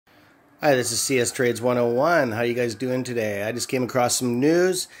Hi, this is CS Trades 101. How you guys doing today? I just came across some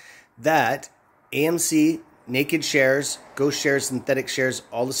news that AMC, naked shares, ghost shares, synthetic shares,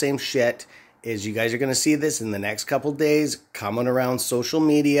 all the same shit, is you guys are going to see this in the next couple days coming around social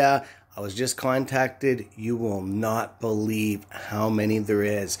media. I was just contacted. You will not believe how many there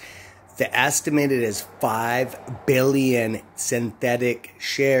is. The estimated is 5 billion synthetic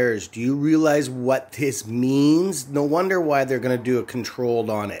shares. Do you realize what this means? No wonder why they're going to do a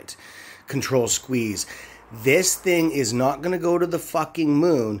controlled on it. Control squeeze. This thing is not going to go to the fucking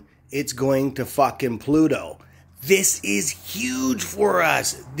moon. It's going to fucking Pluto. This is huge for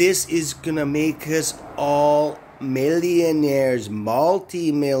us. This is going to make us all millionaires,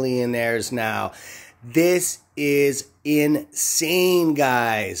 multi-millionaires now. This is insane,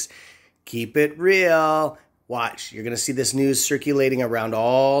 guys. Keep it real. Watch, you're going to see this news circulating around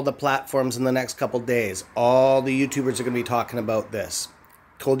all the platforms in the next couple days. All the YouTubers are going to be talking about this.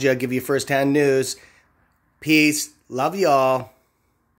 Told you I'd give you first-hand news. Peace. Love y'all.